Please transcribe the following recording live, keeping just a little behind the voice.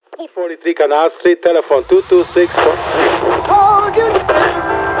43 Canal Street, telephone 226. Target!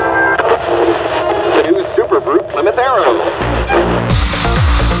 The new Super Brute Plymouth Arrow.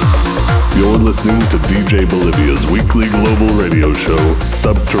 You're listening to DJ Bolivia's weekly global radio show,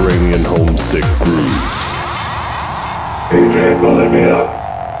 Subterranean Homesick Grooves. DJ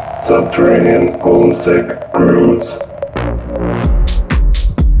Bolivia, Subterranean Homesick Grooves.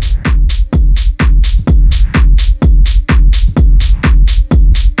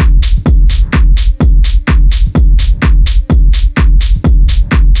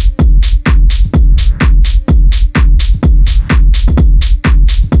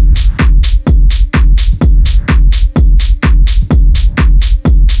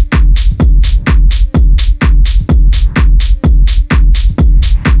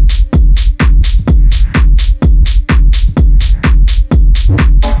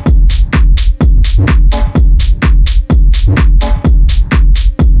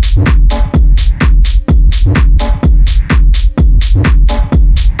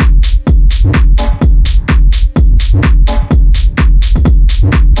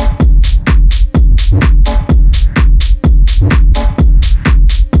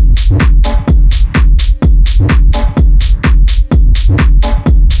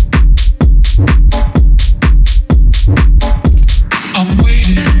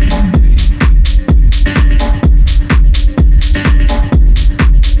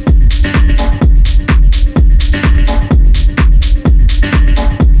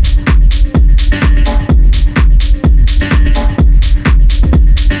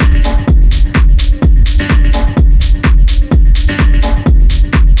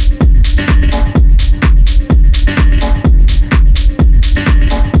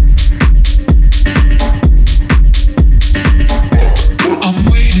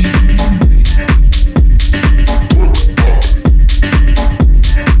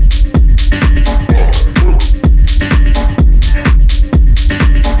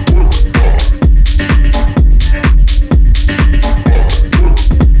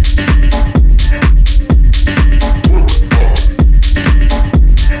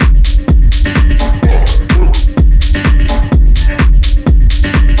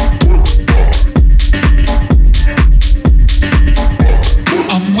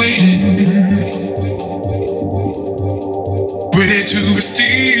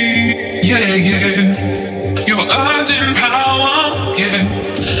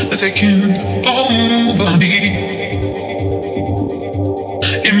 Taking over me,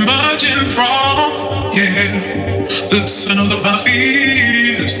 emerging from, the sun of my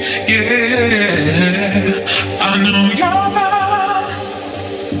fears, I know you're right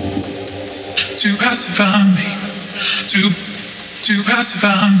to pacify me, to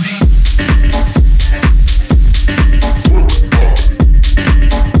pacify me.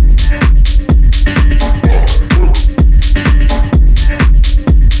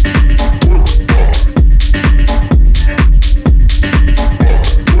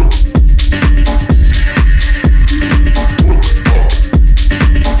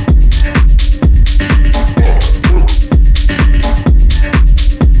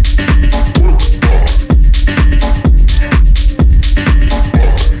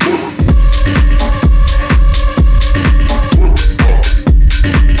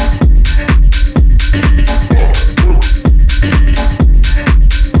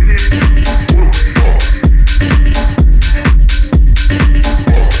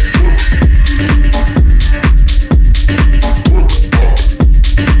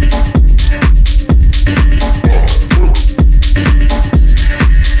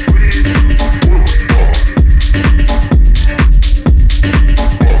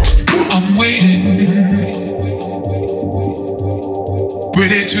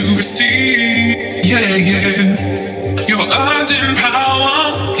 Ready to receive, your urgent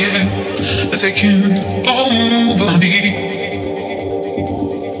power, taking over me,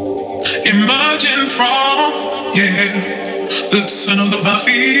 emerging from, the sun of my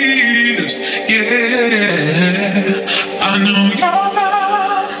fears, I know you're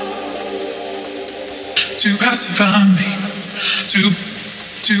right to pacify me,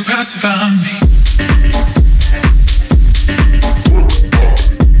 to pacify me.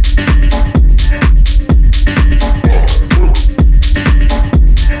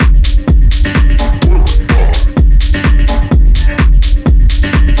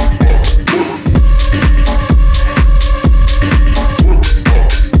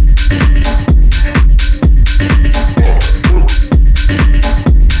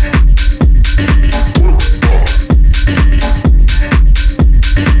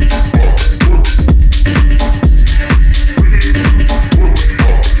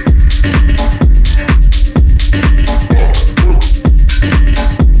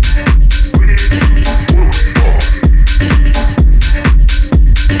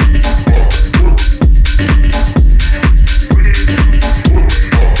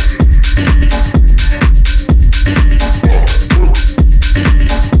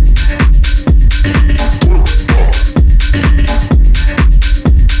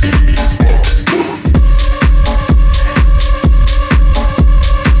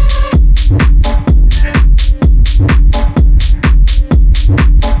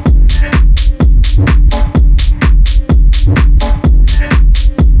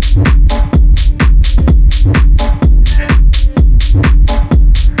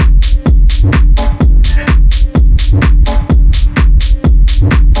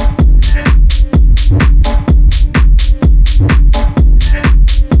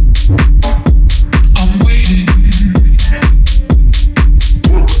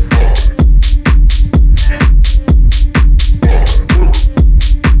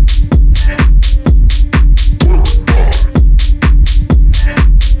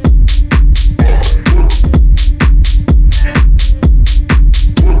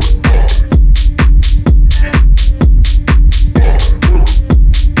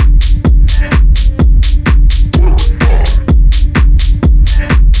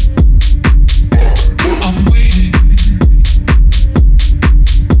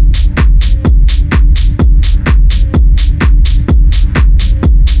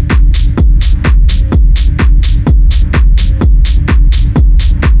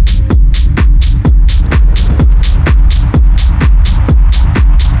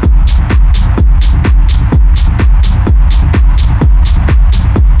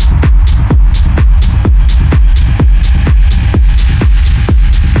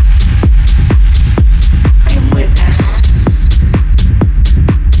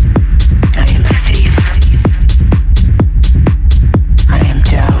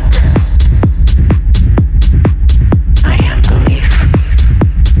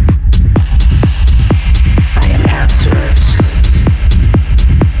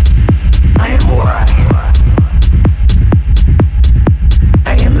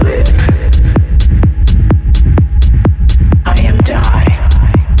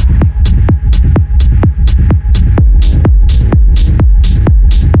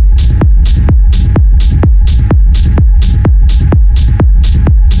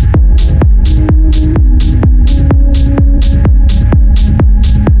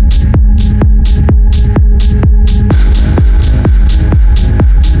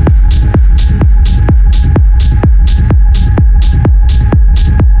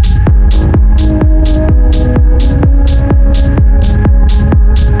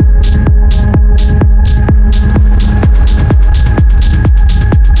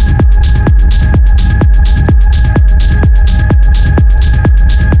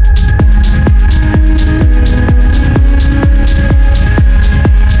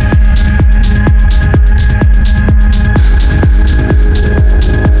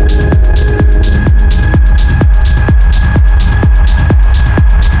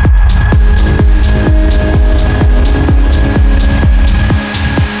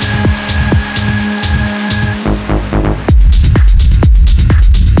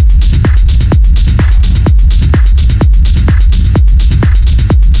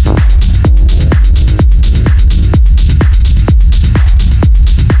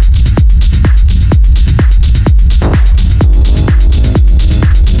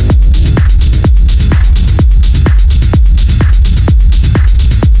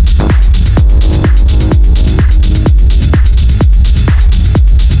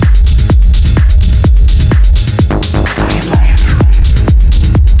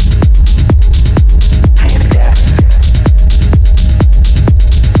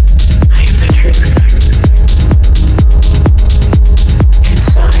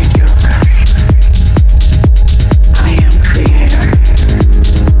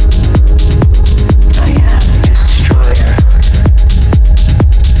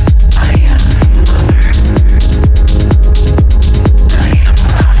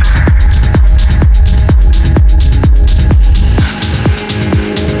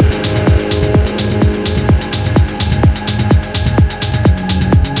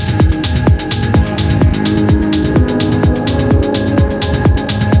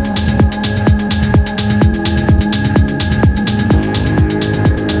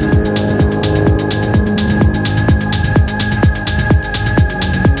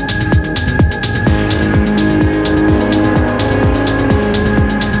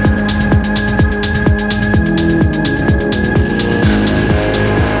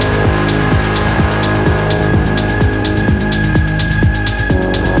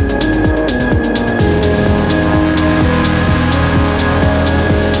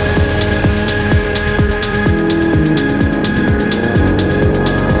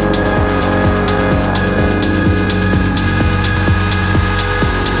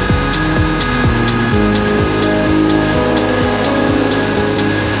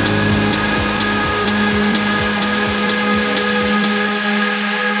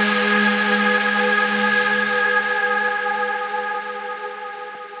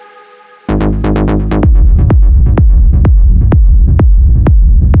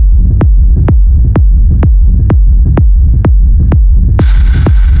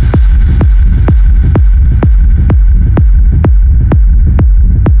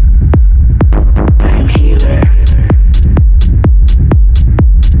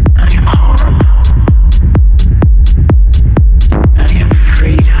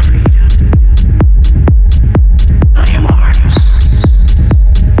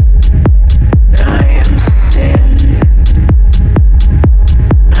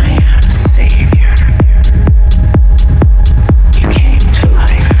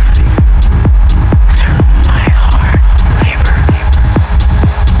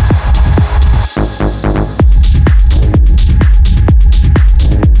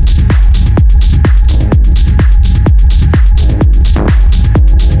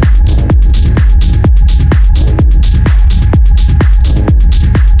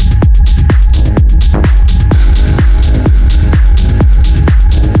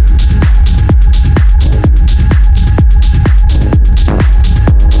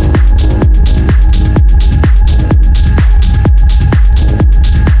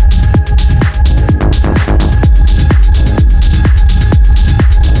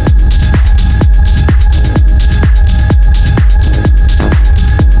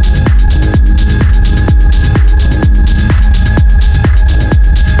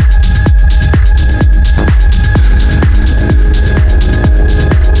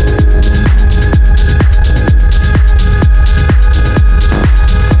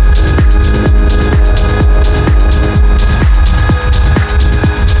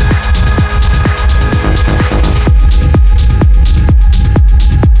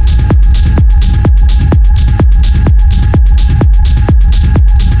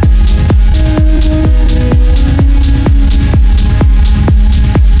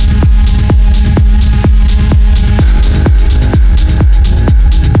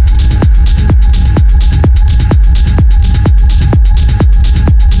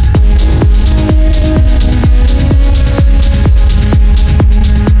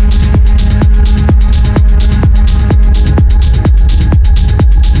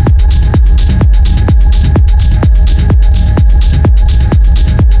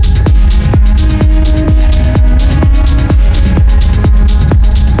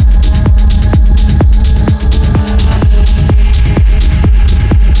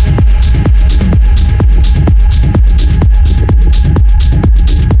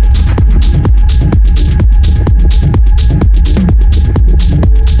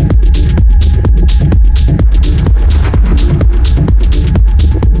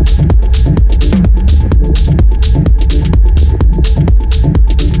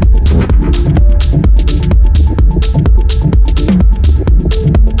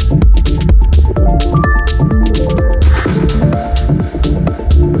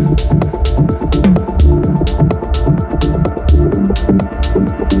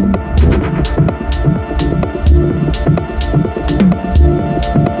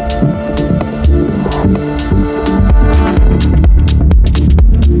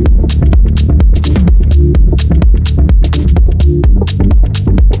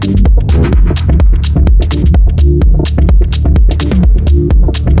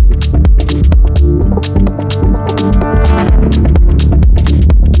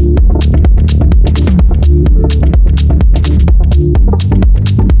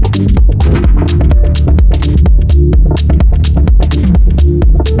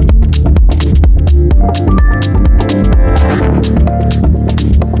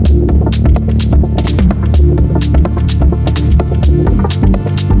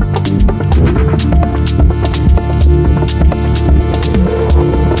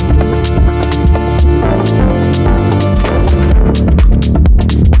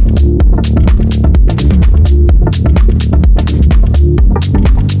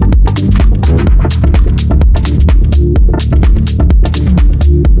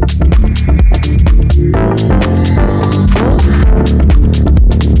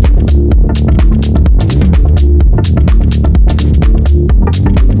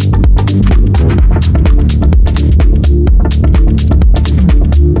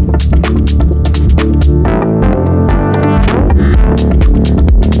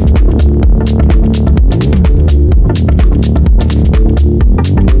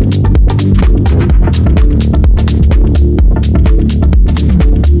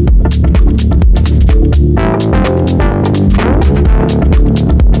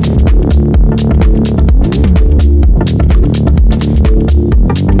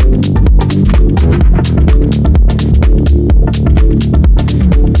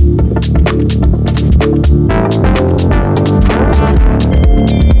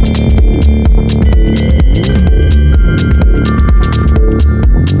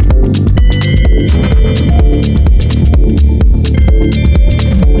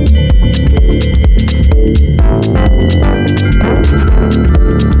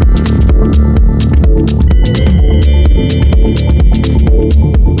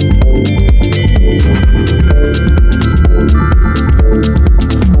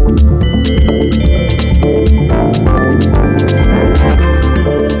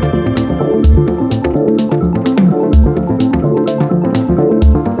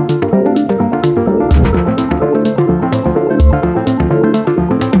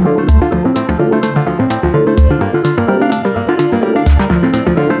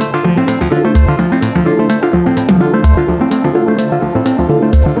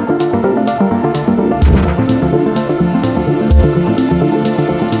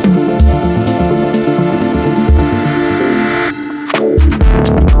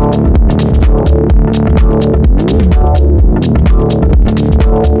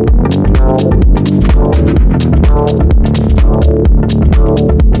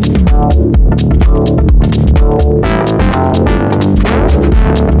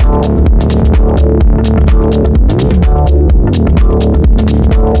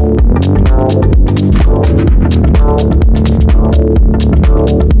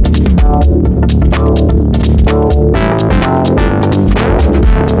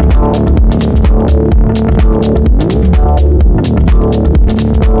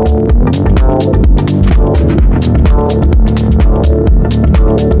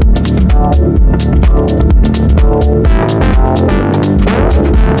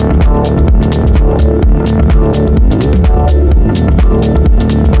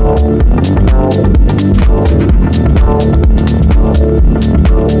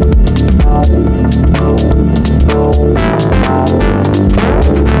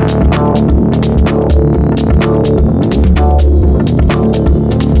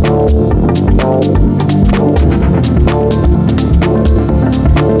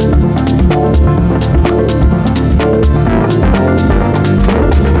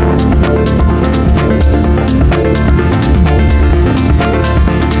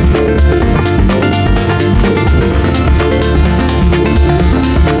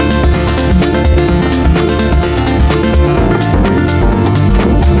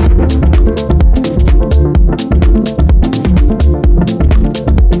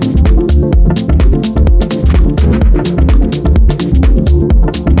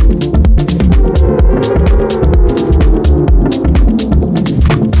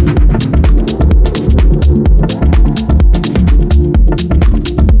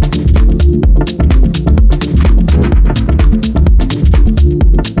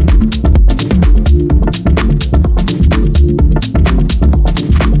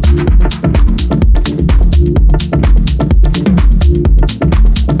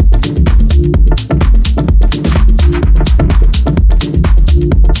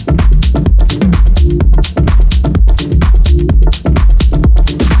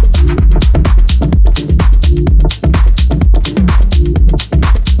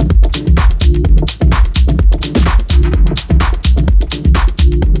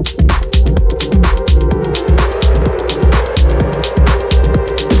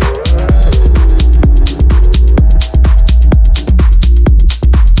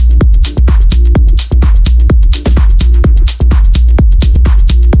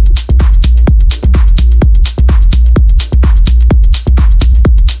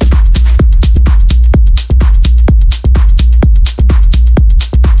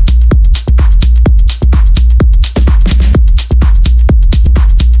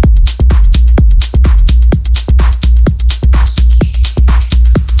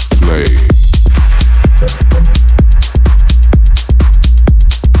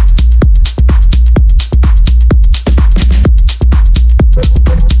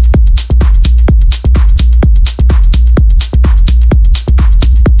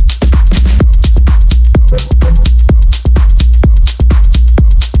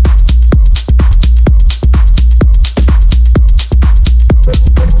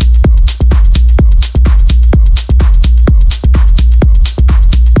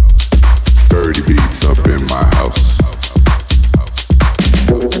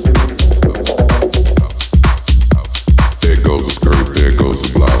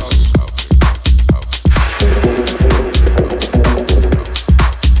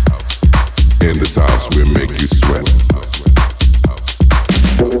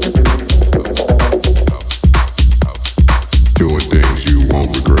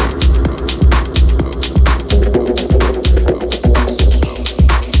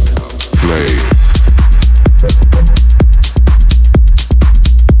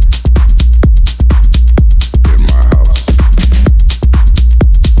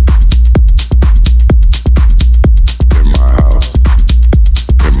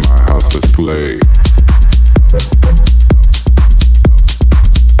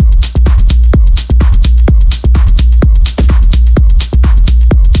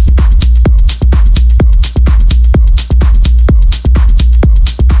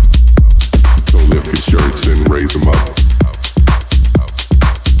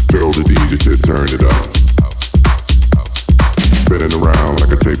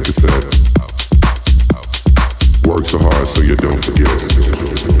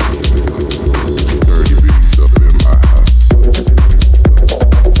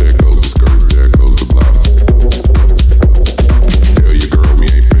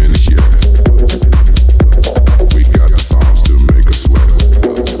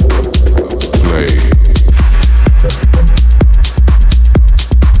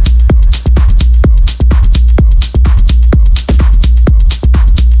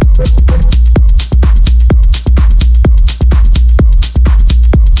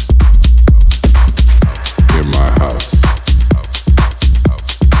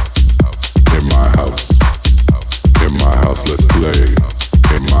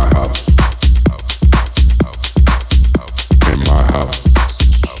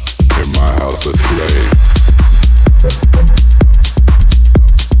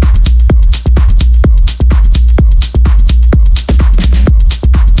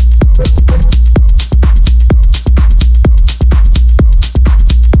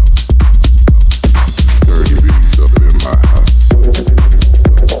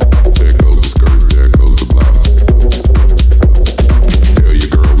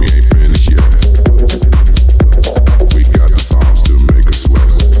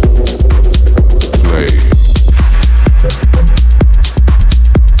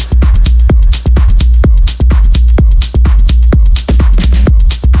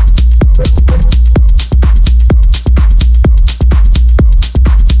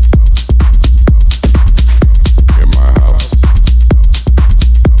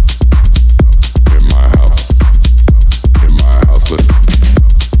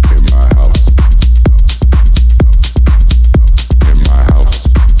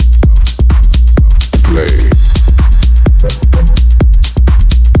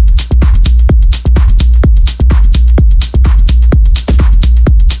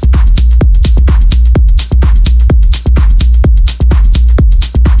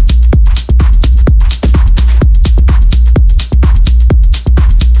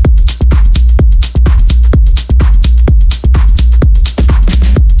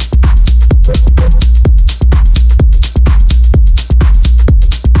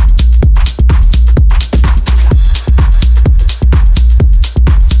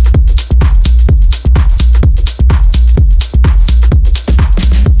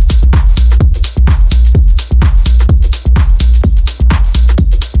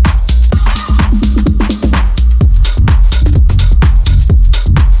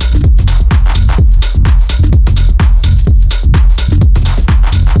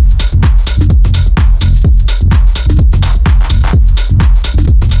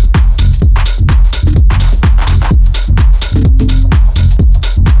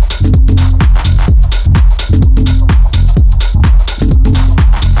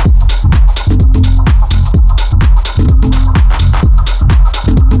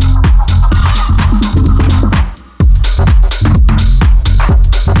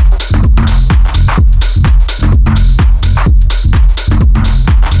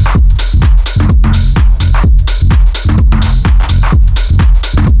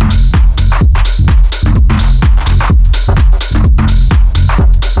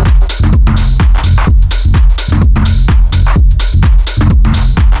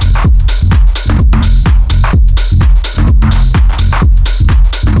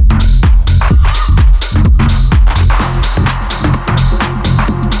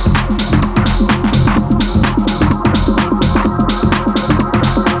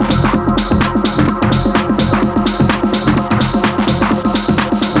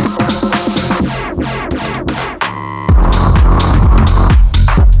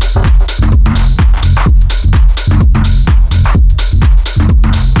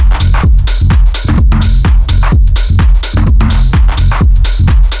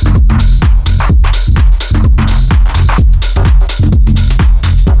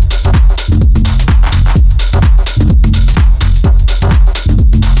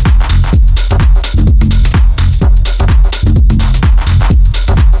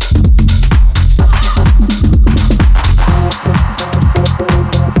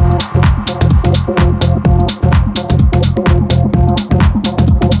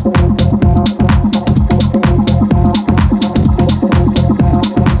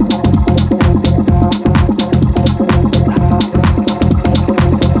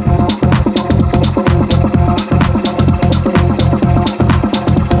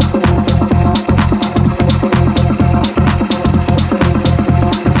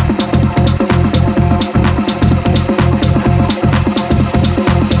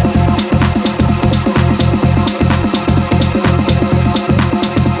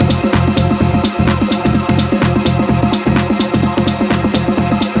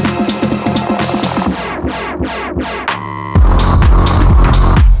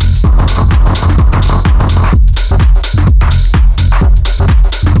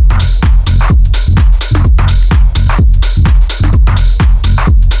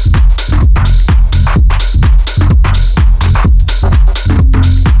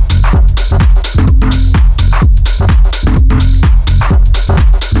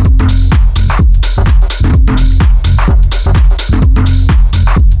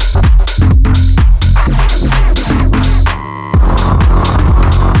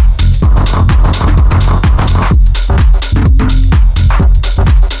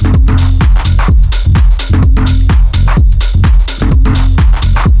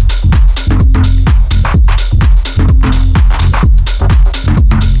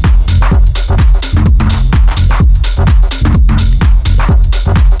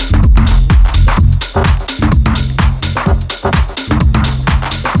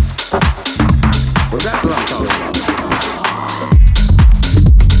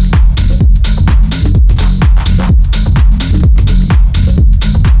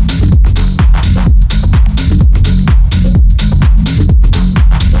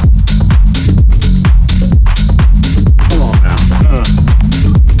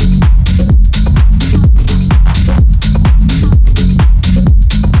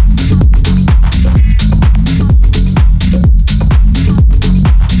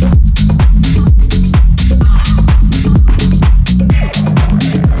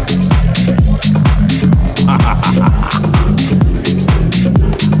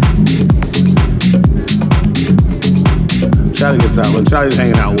 Charlie gets out. When Charlie's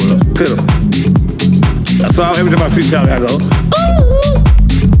hanging out with us, pitiful. So every time I see Charlie, I go, ooh.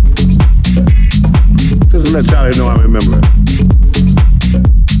 Just to let Charlie know I remember it.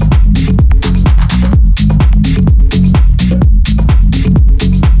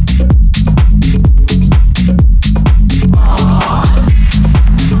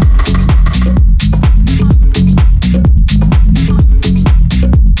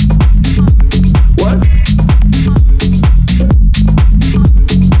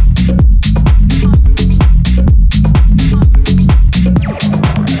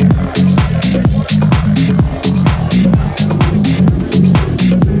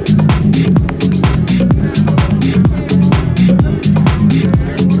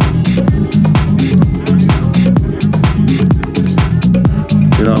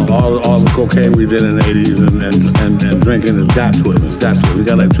 Cocaine we did in the 80s and drinking has got to it. It's got to it. We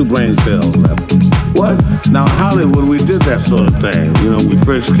got like 2 brain cells left. What? Now in Hollywood we did that sort of thing. You know, we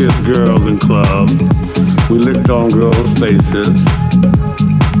French kissed girls in clubs. We licked on girls' faces.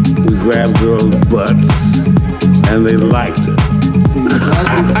 We grabbed girls' butts, and they liked it.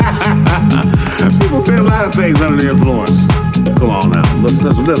 People say a lot of things under the influence. Come on now, let's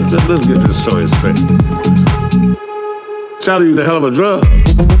get this story straight. Charlie used a hell of a drug.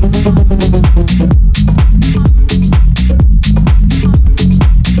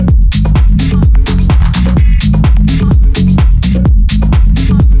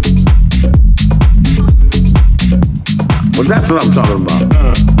 Well, that's what I'm talking about.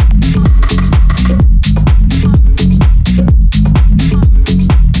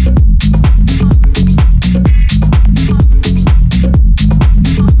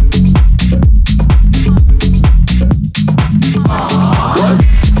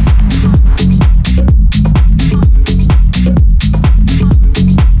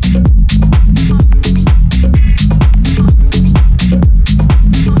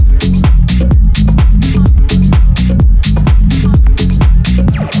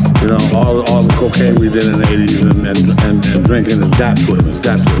 Cocaine we did in the 80s and drinking has got to it. It's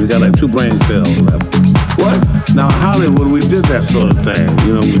got to it. We got like 2 brain cells left. What? Now in Hollywood we did that sort of thing.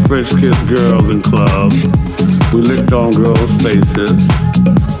 You know, we French kissed girls in clubs. We licked on girls' faces.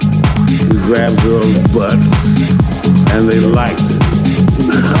 We grabbed girls' butts, and they liked it.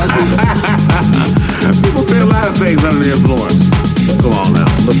 People say a lot of things under the influence. Come on now,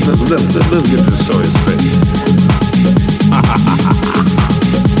 let's get this story straight.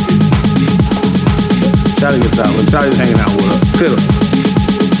 Charlie gets out. When Charlie's hanging out with us, pitiful.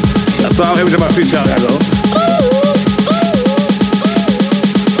 So every time I see Charlie, I go, ooh.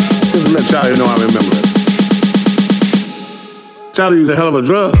 Just to let Charlie know I remember it. Charlie used a hell of a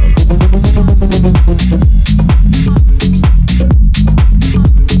drug.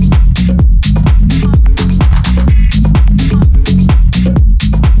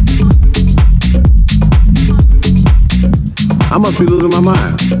 I must be losing my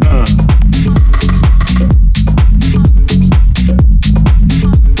mind.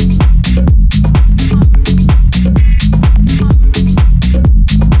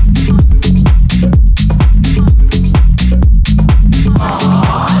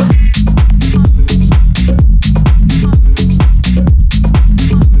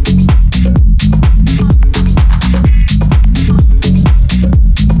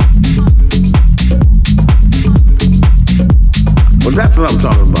 That's what I'm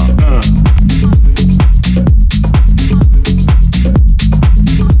talking about.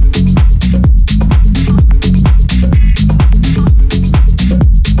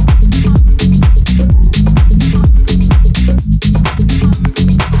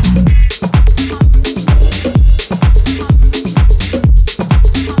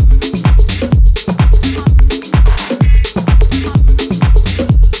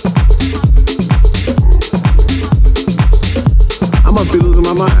 Be losing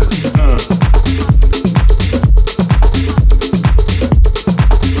my mind.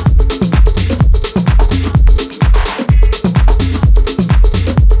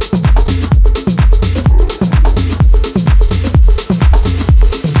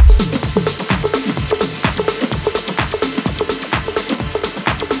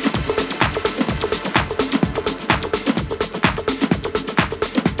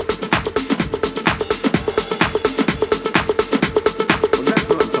 That's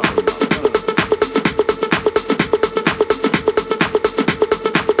what I'm talking about.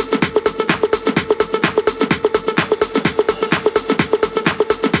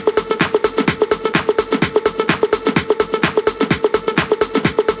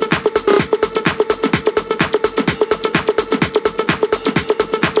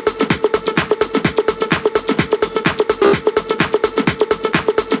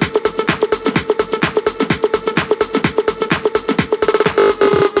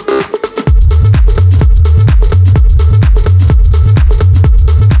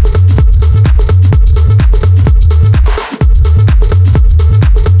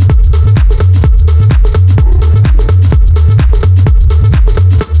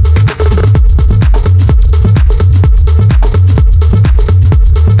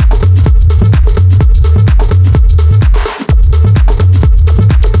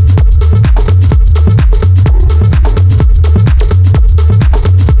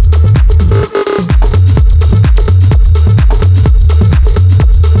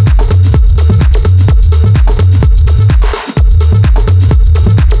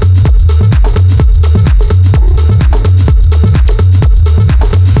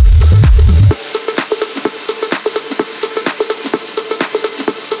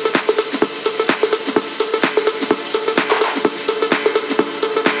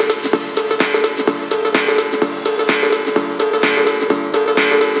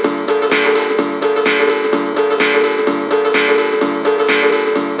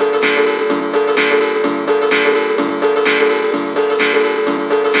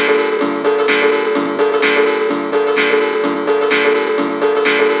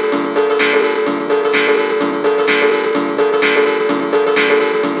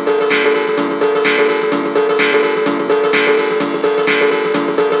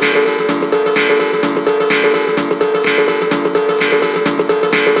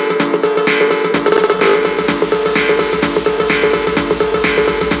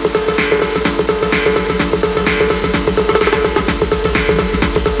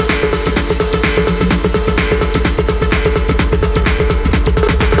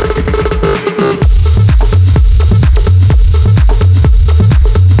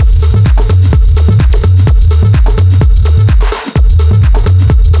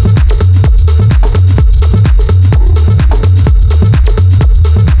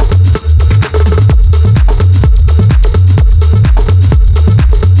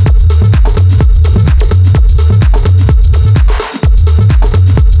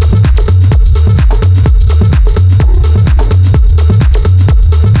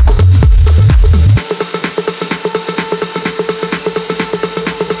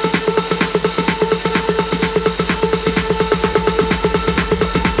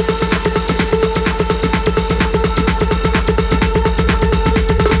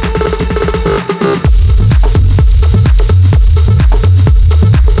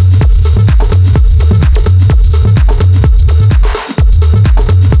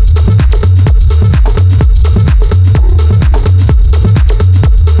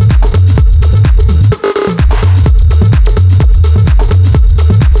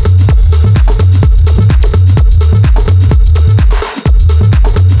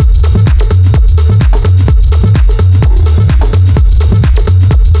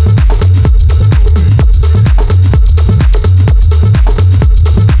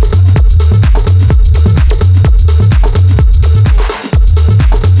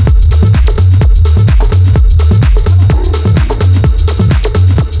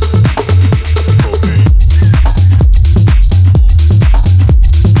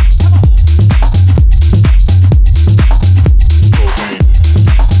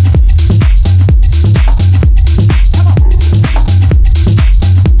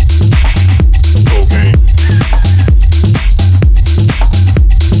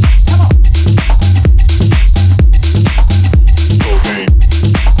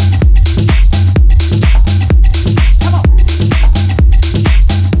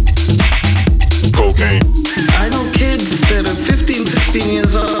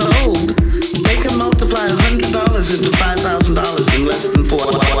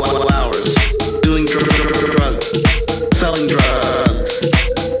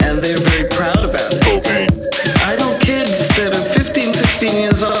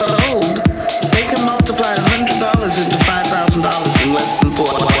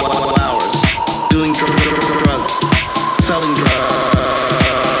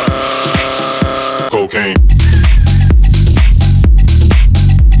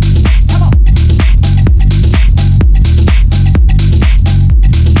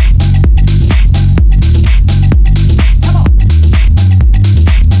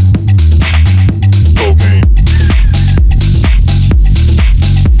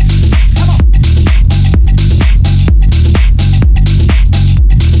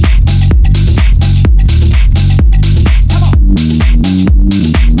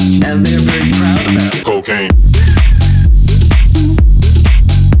 and they're very proud about it. Cocaine.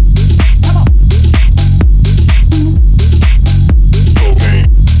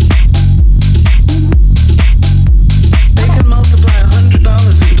 They can multiply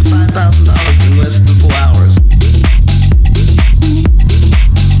 $100 into $5,000 in less than 4 hours.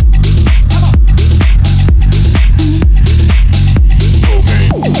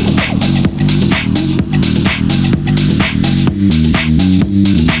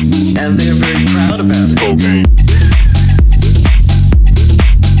 And they're very proud about it. Cocaine.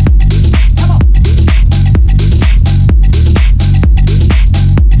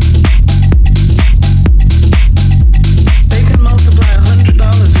 They can multiply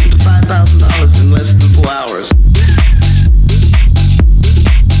 $100 into $5,000 in less than 4 hours.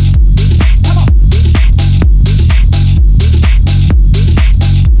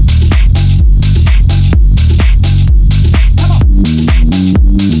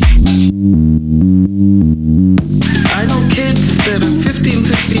 I know kids that are 15,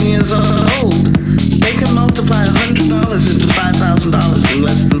 16 years old. They can multiply $100 into $5,000 in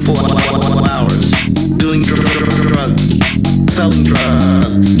less than 4 hours. Doing drugs, selling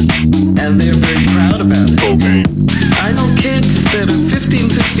drugs, and they're very proud about it. Cocaine. I know kids that are 15,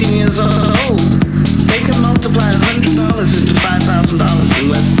 16 years old. They can multiply $100 into $5,000 in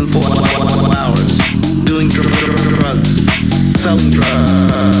less than 4 hours. Doing drugs, selling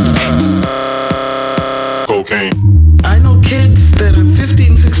drugs. Cocaine. I know kids that are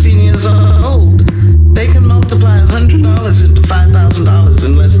 15, 16 years old. They can multiply $100 into $5,000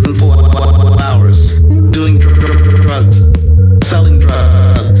 in less than 4 hours. Doing drugs, selling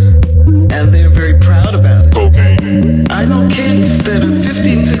drugs, and they're very proud about it. Cocaine. I know kids that are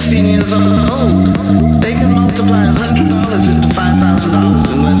 15, 16 years old. They can multiply $100 into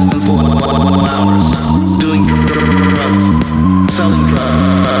 $5,000 in less than 4 hours. Doing drugs, selling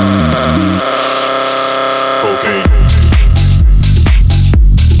drugs. Cocaine.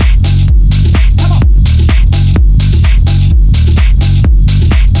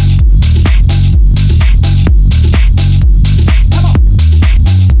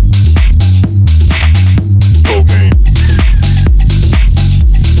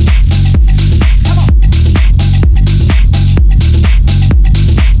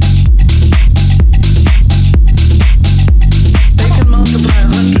 They can multiply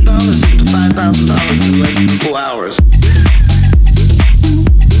 $100 into $5,000 in less than 4 hours.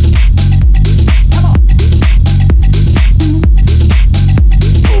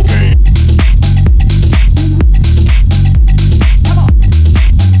 Cocaine.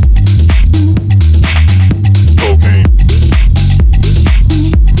 Cocaine.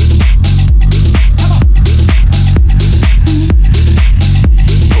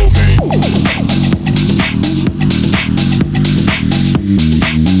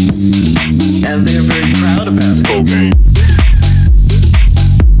 And they're very proud about it. Cocaine.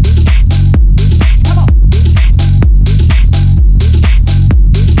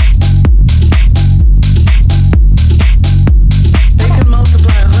 They can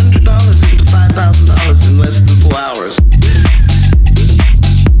multiply $100 into $5,000 in less than 4 hours.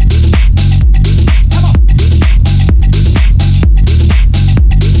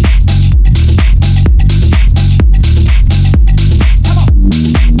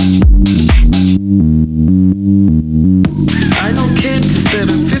 I know kids that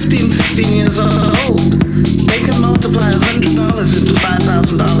are 15, 16 years old. They can multiply $100 into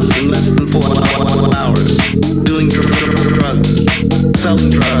 $5,000 in less than 4 hours. Doing drugs,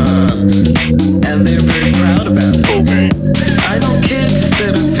 selling drugs, and they're very proud about it. Cocaine. I know kids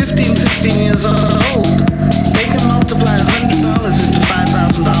that are 15, 16 years old. They can multiply $100 into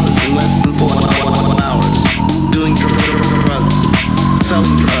 $5,000 in less than 4 hours. Doing drugs,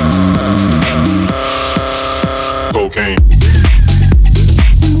 selling drugs. Cocaine.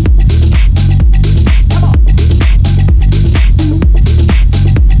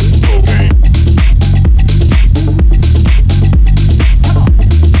 Cocaine.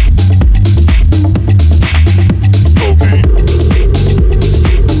 Cocaine.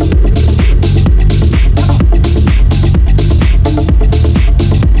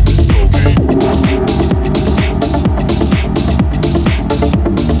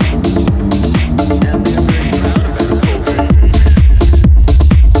 And they're very proud about it.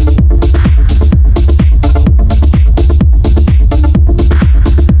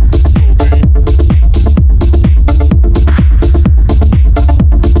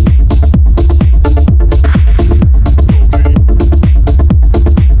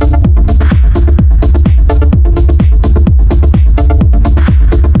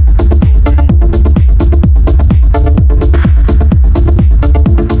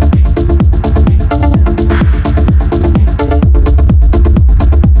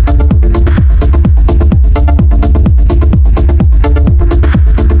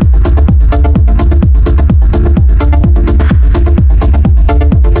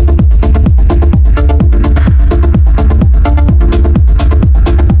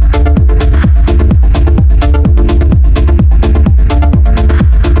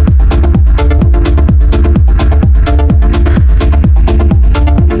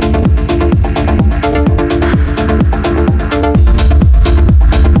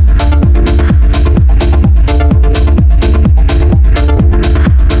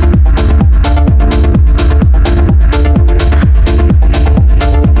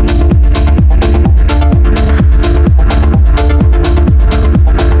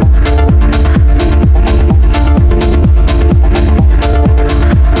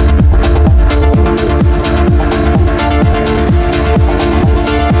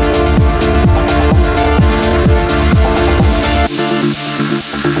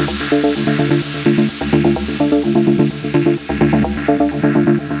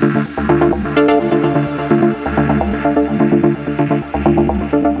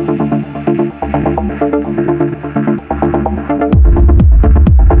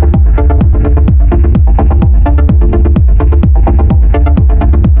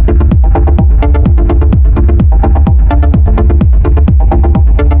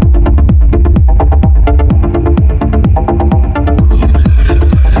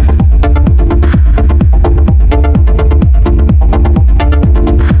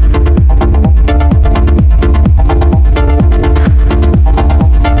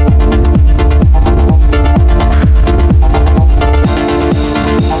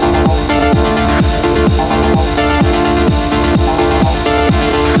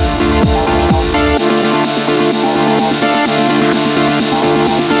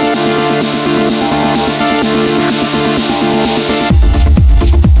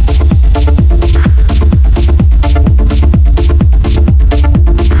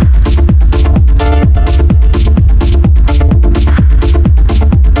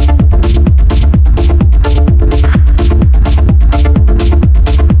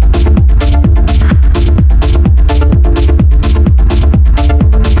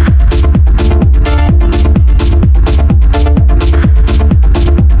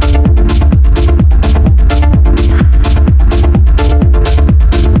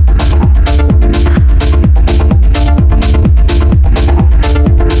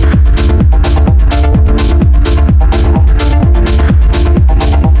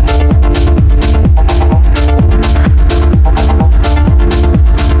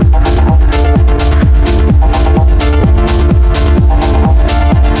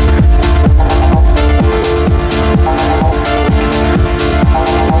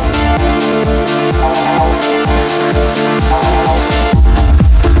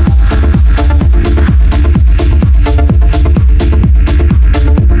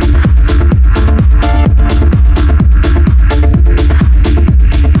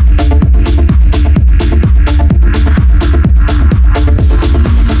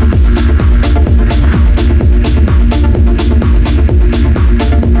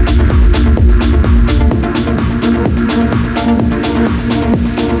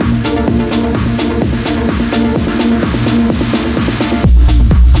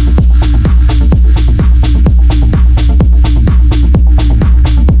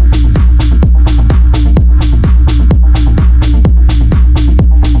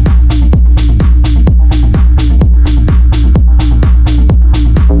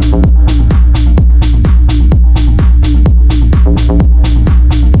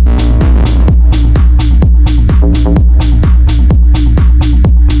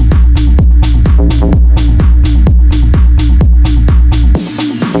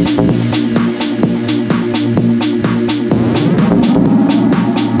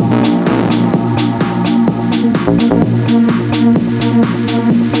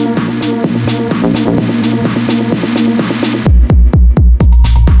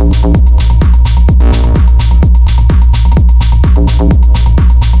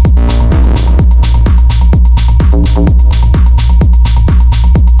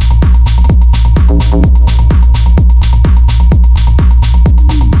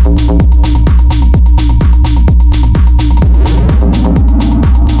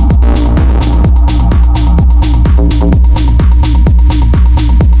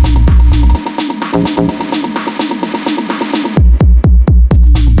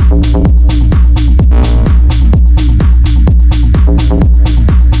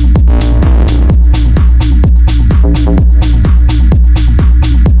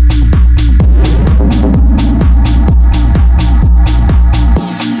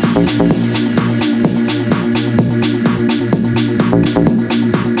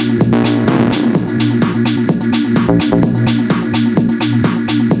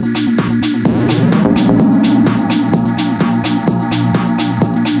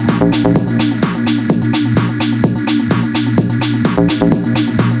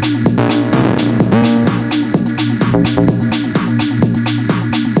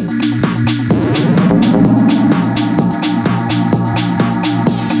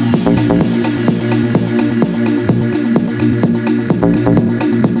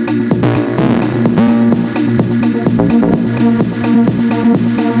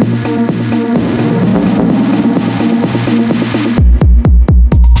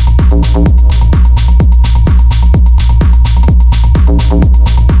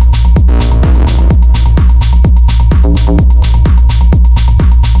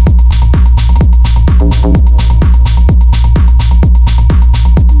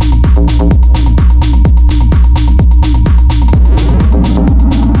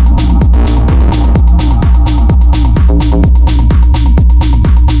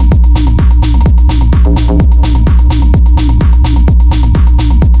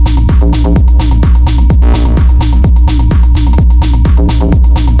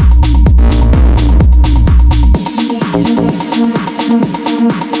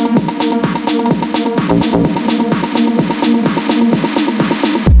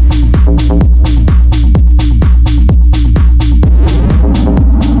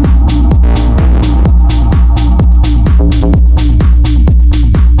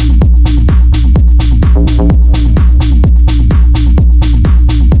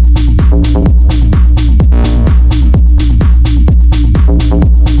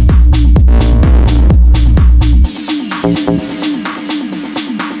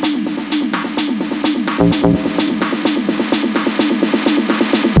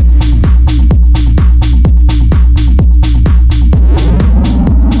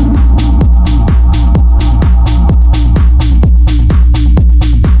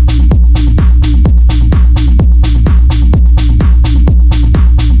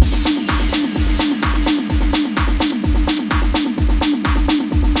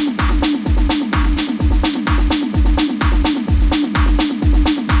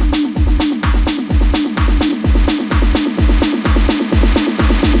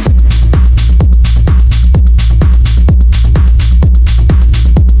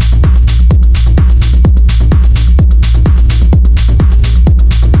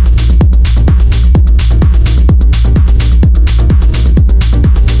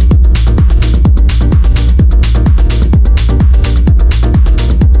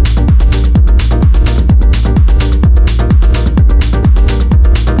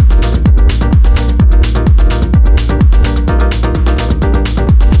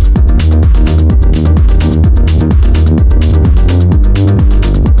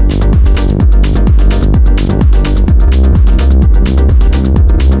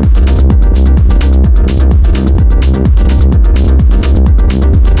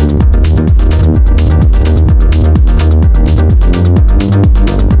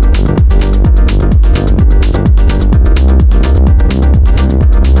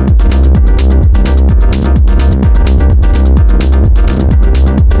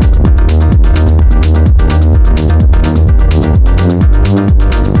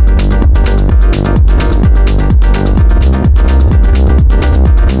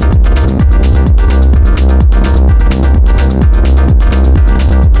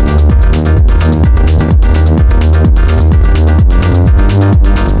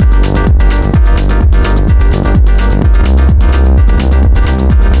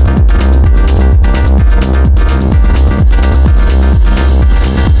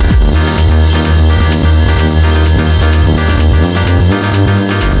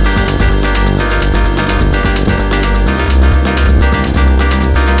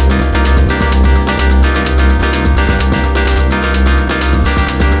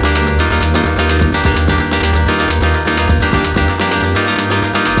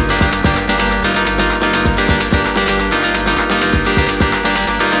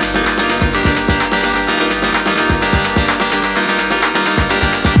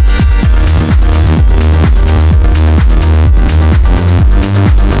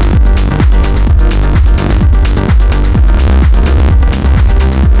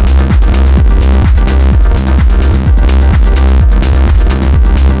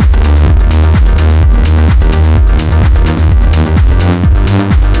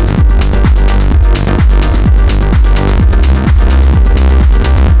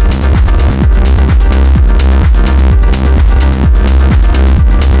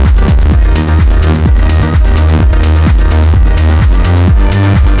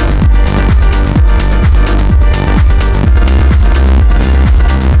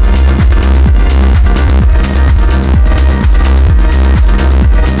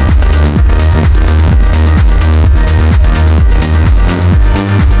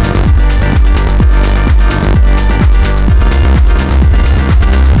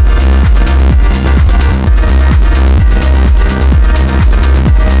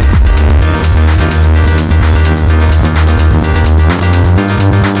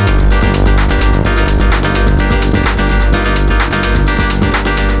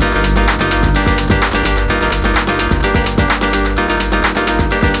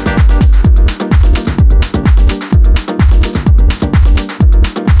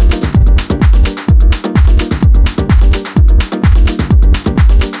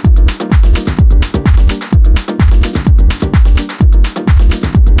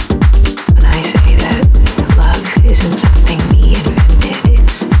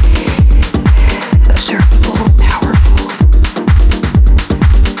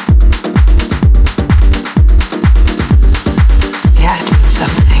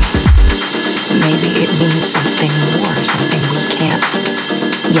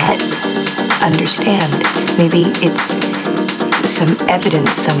 yet understand. Maybe it's some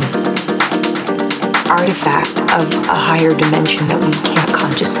evidence, some artifact of a higher dimension that we can't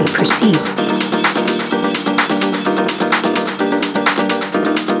consciously perceive.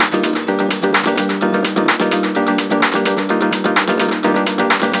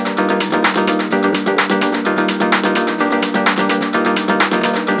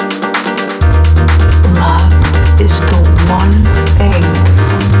 Is the one thing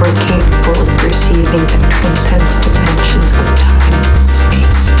we're capable of perceiving that transcends dimensions of time and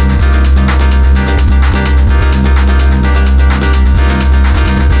space.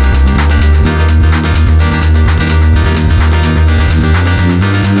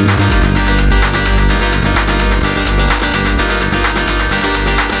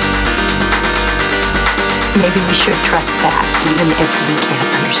 Maybe we should trust that, even if we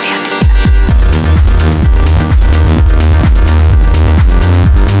can't understand it.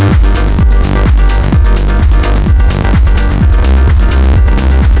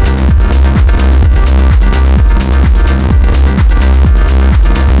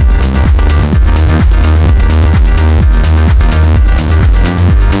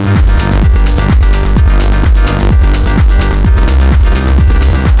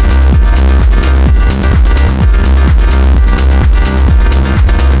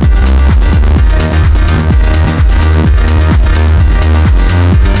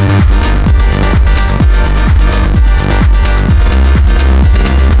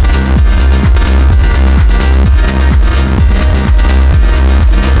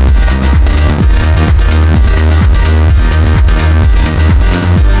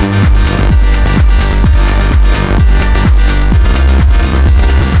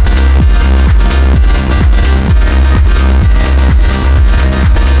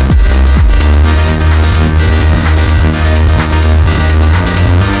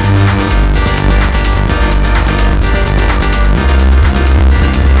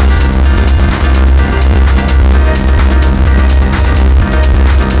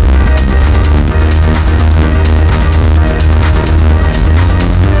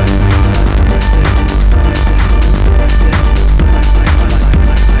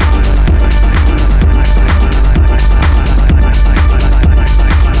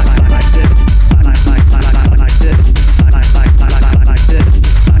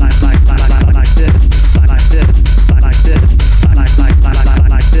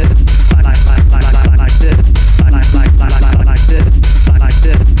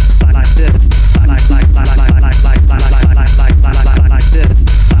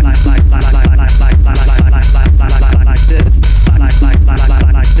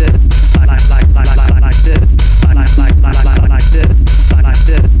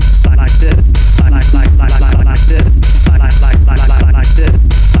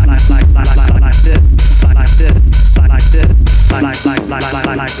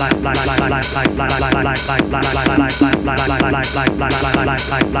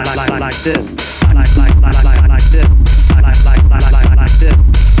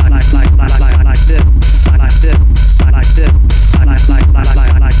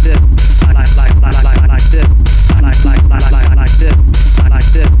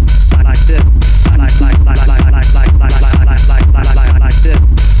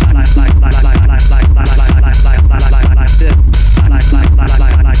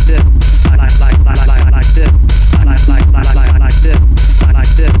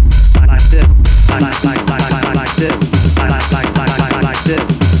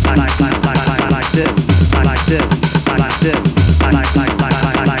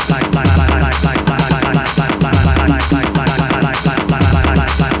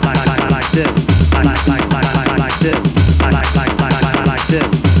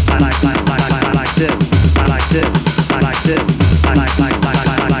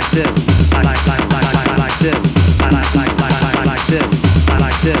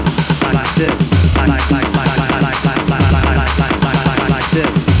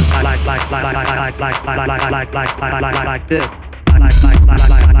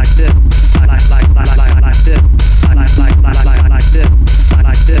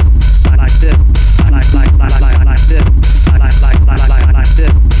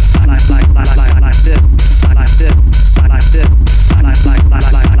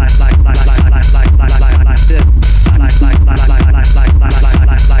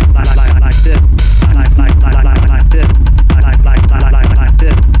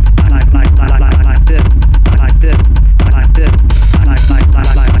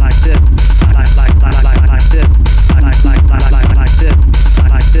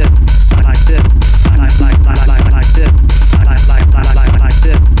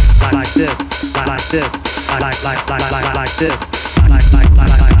 this. I like like this.